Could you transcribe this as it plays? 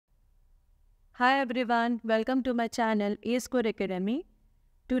Hi everyone, welcome to my channel A-Score Academy.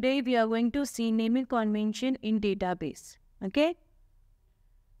 Today we are going to see naming convention in database. Okay.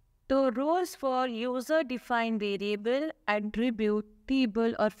 So rules for user-defined variable, attribute,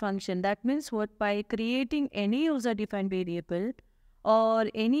 table or function. That means what? By creating any user-defined variable or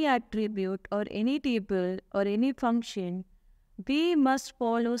any attribute or any table or any function, we must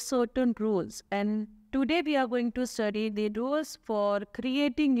follow certain rules, and today we are going to study the rules for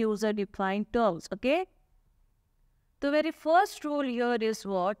creating user-defined terms. Okay. The very first rule here is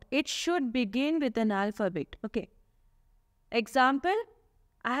what? It should begin with an alphabet. Okay. Example,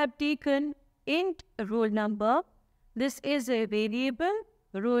 I have taken int roll number. This is a variable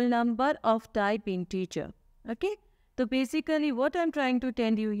roll number of type integer. Okay. So basically what I'm trying to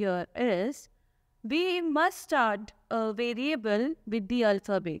tell you here is we must start a variable with the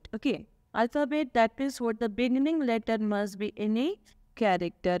alphabet. Okay. Alphabet, that is what the beginning letter must be any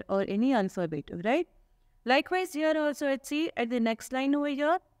character or any alphabet, right? Likewise, here also let's see at the next line over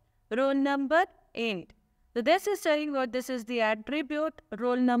here, roll number int. So this is telling what this is the attribute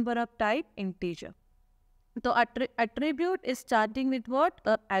roll number of type integer. So attribute is starting with what?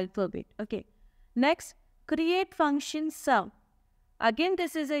 A alphabet. Okay. Next, create function sum. Again,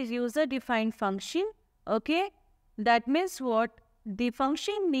 this is a user-defined function. Okay. That means what? The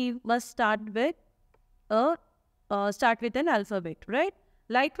function name must start with an alphabet, right?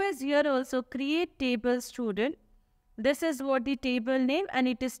 Likewise, here also create table student. This is what the table name, and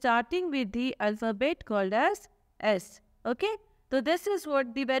it is starting with the alphabet called as S. Okay. So this is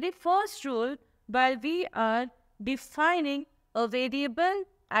what the very first rule while we are defining a variable,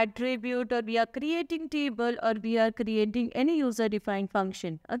 attribute, or we are creating table, or we are creating any user-defined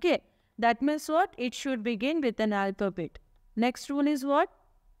function. Okay. That means what? It should begin with an alphabet. Next rule is what?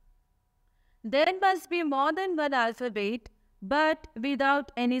 There must be more than one alphabet, but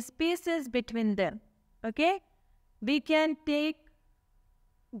without any spaces between them. Okay. We can take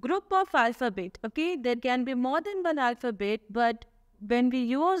group of alphabet. Okay. There can be more than one alphabet, but when we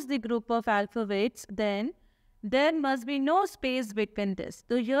use the group of alphabets, then there must be no space between this.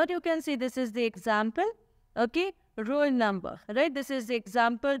 So here you can see this is the example. Okay. Roll number, right? This is the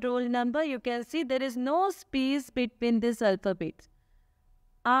example roll number. You can see there is no space between these alphabets.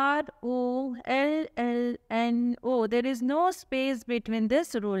 R-O-L-L-N-O. There is no space between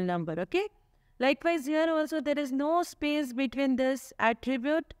this roll number. Okay. Likewise, here also there is no space between this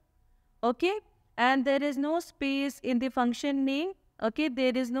attribute. Okay. And there is no space in the function name. Okay.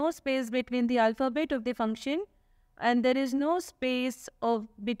 There is no space between the alphabet of the function. And there is no space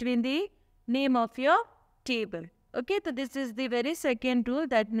between the name of your table. Okay. So this is the very second rule.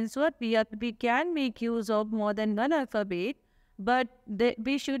 That means what? We can make use of more than one alphabet, but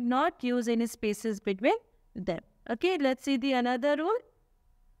we should not use any spaces between them. Okay, let's see the another rule.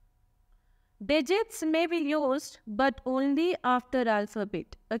 Digits may be used, but only after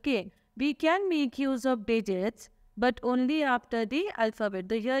alphabet. Okay, we can make use of digits, but only after the alphabet.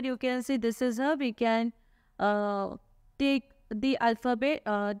 So here you can see this is how we can take the alphabet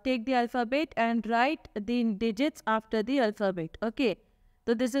and write the digits after the alphabet. Okay,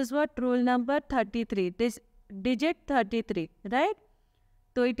 so this is what rule number 33. This digit 33, right?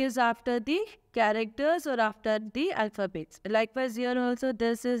 So it is after the characters or after the alphabets. Likewise, here also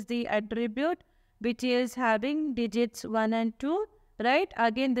this is the attribute which is having digits 1 and 2, right?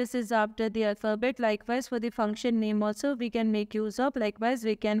 Again, this is after the alphabet. Likewise, for the function name also we can make use of. Likewise,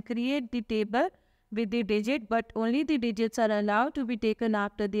 we can create the table with the digit, but only the digits are allowed to be taken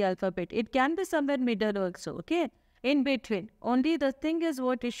after the alphabet. It can be somewhere middle also, okay? In between. Only the thing is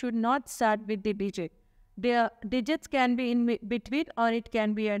what? It should not start with the digit. The digits can be in between or it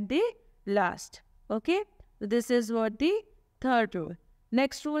can be at the last. Okay. This is what the third rule.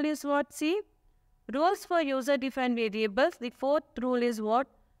 Next rule is what? See. Rules for user-defined variables. The fourth rule is what?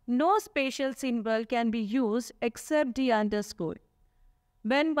 No special symbol can be used except the underscore.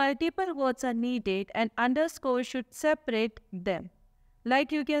 When multiple words are needed, an underscore should separate them.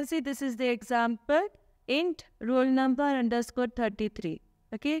 Like you can see, this is the example. Int roll number underscore 33.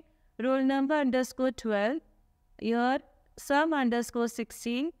 Okay. Roll number underscore 12, here sum underscore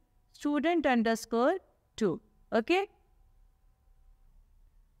 16, student underscore 2. Okay.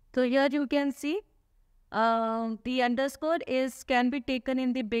 So here you can see the underscore can be taken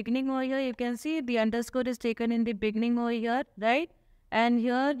in the beginning over here. You can see the underscore is taken in the beginning over here, right? And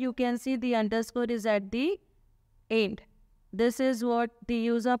here you can see the underscore is at the end. This is what the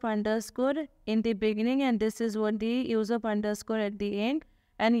use of underscore in the beginning, and this is what the use of underscore at the end.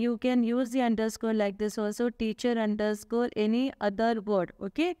 And you can use the underscore like this also, teacher underscore any other word.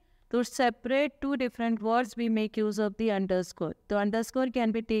 Okay. To separate two different words, we make use of the underscore. The underscore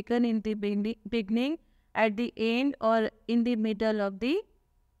can be taken in the beginning, at the end, or in the middle of the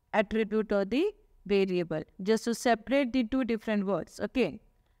attribute or the variable, just to separate the two different words. Okay.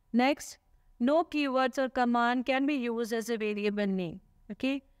 Next, no keywords or command can be used as a variable name.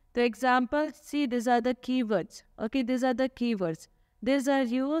 Okay. The example, see, these are the keywords. Okay, these are the keywords. These are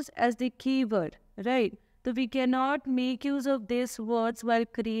used as the keyword, right? So we cannot make use of these words while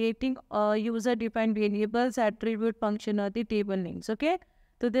creating user-defined variables, attribute, function, or the table names. Okay,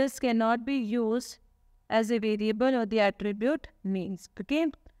 so this cannot be used as a variable or the attribute names. Okay.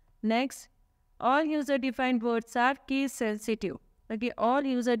 Next, all user-defined words are case sensitive. Okay, all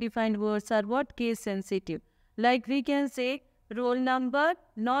user-defined words are what? Case sensitive. Like we can say roll number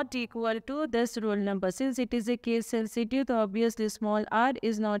not equal to this roll number. Since it is a case sensitive, so obviously small r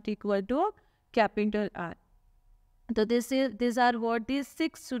is not equal to capital R. So these are what these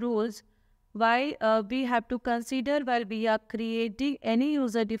 6 rules why we have to consider while we are creating any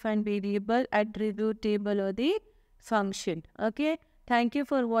user-defined variable, attribute, table, or the function. Okay. Thank you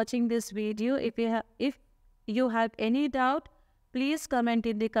for watching this video. If you have any doubt, please comment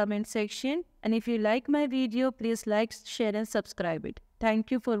in the comment section. And if you like my video, please like, share, and subscribe it.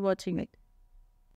 Thank you for watching it.